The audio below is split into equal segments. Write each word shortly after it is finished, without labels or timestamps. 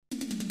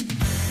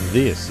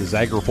This is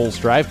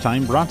AgriPulse Drive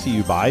Time, brought to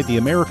you by the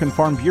American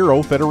Farm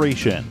Bureau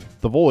Federation,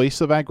 the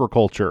voice of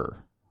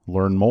agriculture.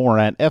 Learn more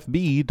at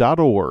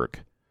fb.org.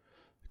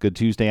 Good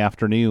Tuesday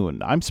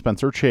afternoon. I'm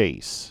Spencer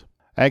Chase.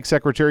 Ag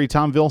Secretary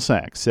Tom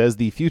Vilsack says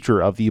the future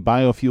of the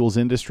biofuels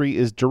industry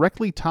is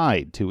directly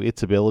tied to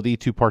its ability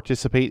to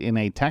participate in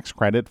a tax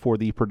credit for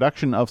the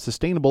production of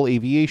sustainable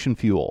aviation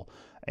fuel,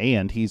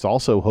 and he's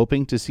also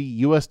hoping to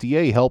see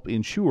USDA help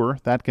ensure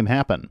that can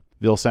happen.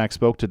 Vilsack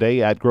spoke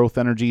today at Growth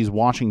Energy's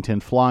Washington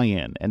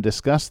fly-in and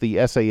discussed the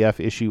SAF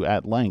issue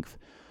at length.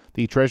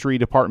 The Treasury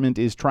Department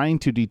is trying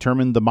to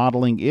determine the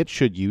modeling it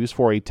should use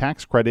for a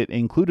tax credit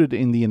included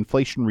in the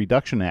Inflation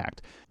Reduction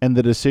Act, and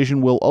the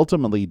decision will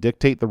ultimately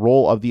dictate the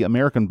role of the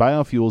American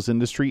biofuels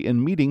industry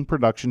in meeting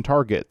production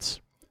targets.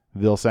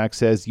 Vilsack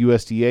says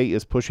USDA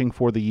is pushing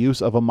for the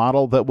use of a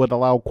model that would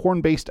allow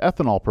corn-based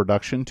ethanol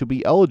production to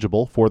be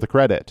eligible for the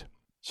credit.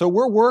 So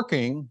we're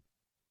working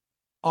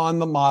on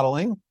the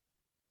modeling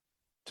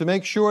to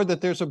make sure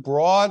that there's a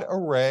broad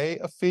array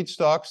of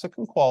feedstocks that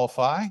can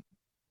qualify,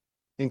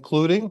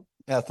 including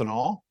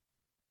ethanol.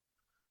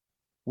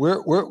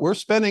 We're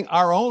spending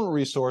our own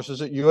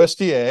resources at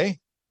USDA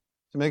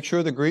to make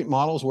sure the GREET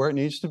model is where it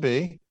needs to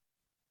be.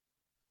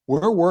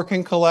 We're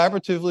working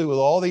collaboratively with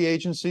all the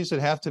agencies that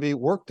have to be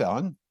worked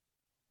on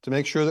to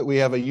make sure that we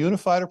have a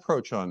unified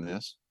approach on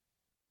this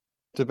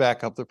to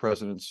back up the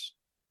president's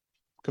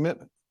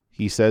commitment.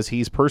 He says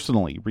he's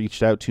personally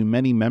reached out to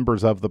many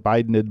members of the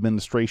Biden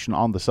administration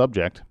on the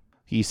subject.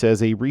 He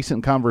says a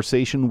recent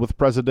conversation with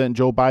President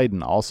Joe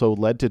Biden also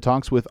led to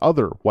talks with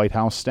other White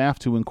House staff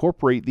to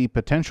incorporate the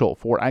potential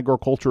for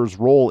agriculture's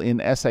role in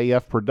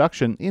SAF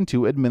production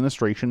into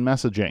administration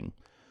messaging.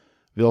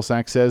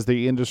 Vilsack says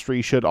the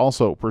industry should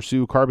also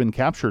pursue carbon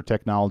capture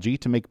technology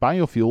to make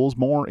biofuels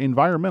more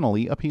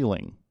environmentally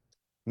appealing.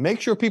 Make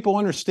sure people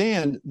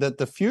understand that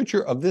the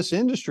future of this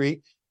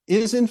industry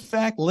is in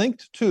fact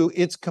linked to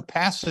its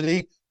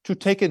capacity to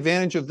take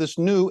advantage of this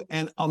new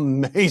and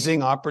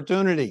amazing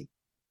opportunity.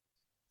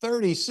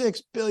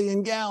 36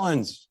 billion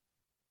gallons.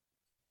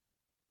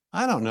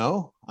 I don't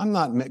know. I'm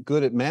not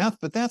good at math,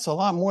 but that's a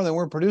lot more than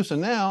we're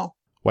producing now.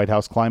 White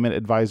House climate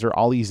advisor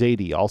Ali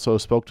Zaidi also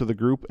spoke to the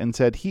group and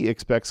said he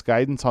expects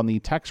guidance on the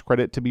tax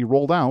credit to be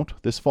rolled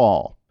out this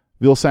fall.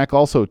 Vilsack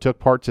also took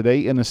part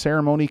today in a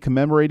ceremony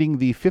commemorating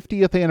the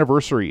 50th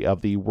anniversary of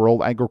the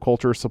World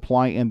Agriculture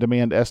Supply and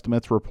Demand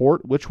Estimates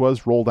report, which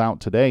was rolled out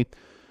today.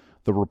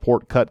 The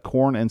report cut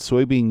corn and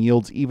soybean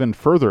yields even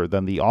further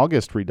than the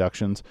August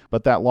reductions,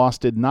 but that loss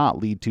did not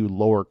lead to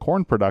lower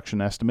corn production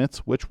estimates,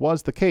 which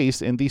was the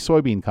case in the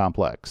soybean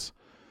complex.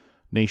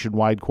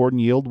 Nationwide corn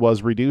yield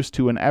was reduced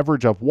to an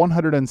average of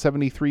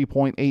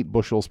 173.8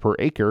 bushels per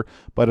acre,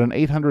 but an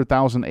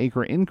 800,000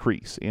 acre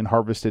increase in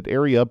harvested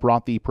area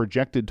brought the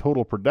projected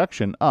total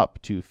production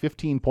up to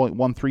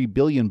 15.13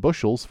 billion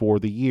bushels for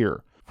the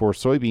year. For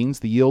soybeans,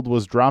 the yield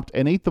was dropped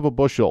an eighth of a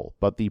bushel,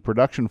 but the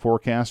production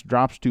forecast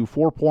drops to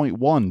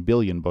 4.1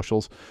 billion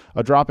bushels,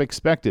 a drop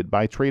expected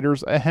by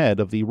traders ahead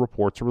of the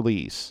report's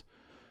release.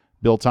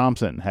 Bill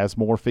Thompson has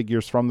more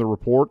figures from the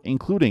report,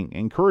 including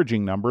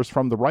encouraging numbers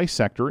from the rice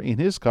sector in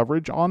his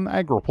coverage on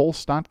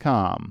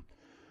agripulse.com.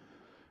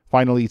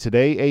 Finally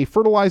today, a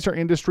fertilizer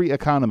industry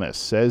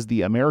economist says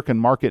the American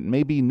market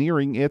may be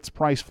nearing its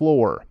price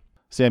floor.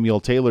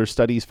 Samuel Taylor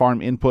studies farm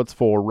inputs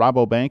for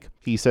Rabobank.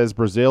 He says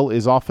Brazil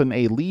is often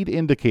a lead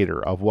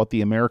indicator of what the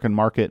American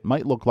market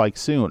might look like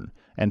soon,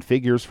 and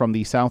figures from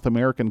the South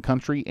American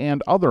country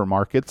and other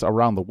markets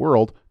around the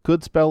world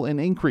could spell an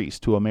increase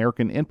to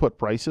American input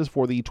prices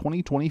for the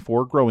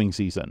 2024 growing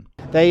season.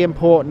 They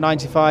import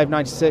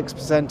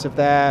 95-96% of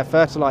their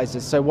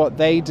fertilizers, so what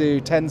they do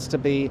tends to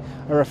be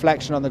a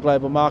reflection on the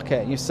global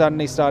market. You've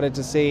suddenly started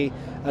to see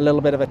a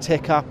little bit of a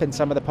tick up in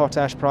some of the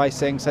potash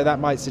pricing, so that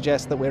might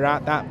suggest that we're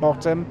at that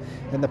bottom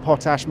in the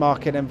potash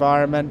market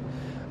environment.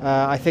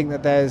 I think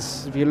that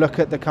if you look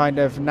at the kind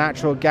of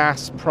natural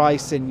gas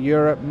price in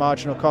Europe,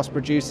 marginal cost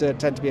producer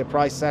tend to be a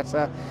price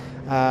setter.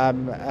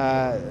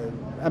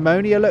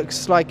 Ammonia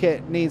looks like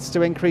it needs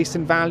to increase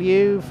in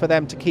value for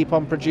them to keep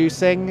on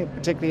producing,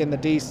 particularly in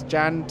the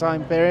Jan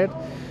time period.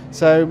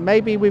 So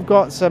maybe we've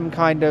got some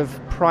kind of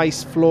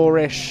price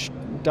flourish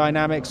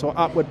dynamics or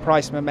upward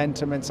price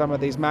momentum in some of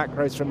these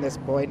macros from this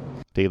point.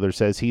 Taylor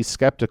says he's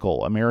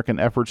skeptical American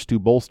efforts to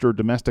bolster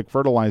domestic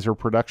fertilizer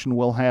production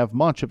will have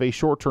much of a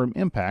short-term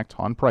impact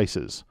on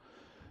prices.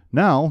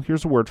 Now,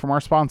 here's a word from our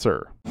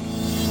sponsor.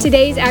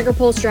 Today's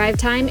AgriPulse Drive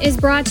Time is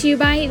brought to you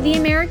by the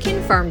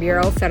American Farm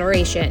Bureau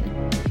Federation.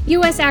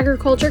 U.S.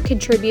 agriculture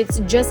contributes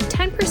just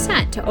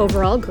 10% to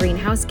overall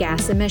greenhouse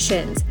gas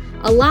emissions,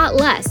 a lot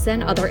less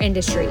than other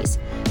industries.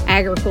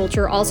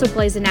 Agriculture also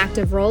plays an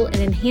active role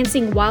in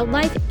enhancing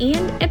wildlife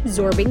and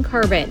absorbing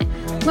carbon.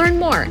 Learn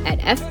more at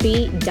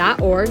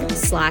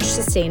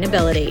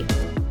fb.org/sustainability.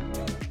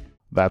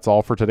 That's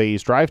all for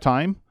today's Drive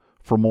Time.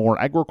 For more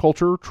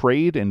agriculture,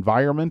 trade,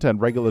 environment, and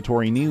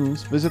regulatory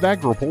news, visit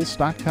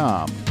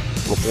agripulse.com.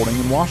 Reporting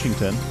in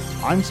Washington,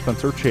 I'm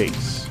Spencer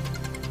Chase.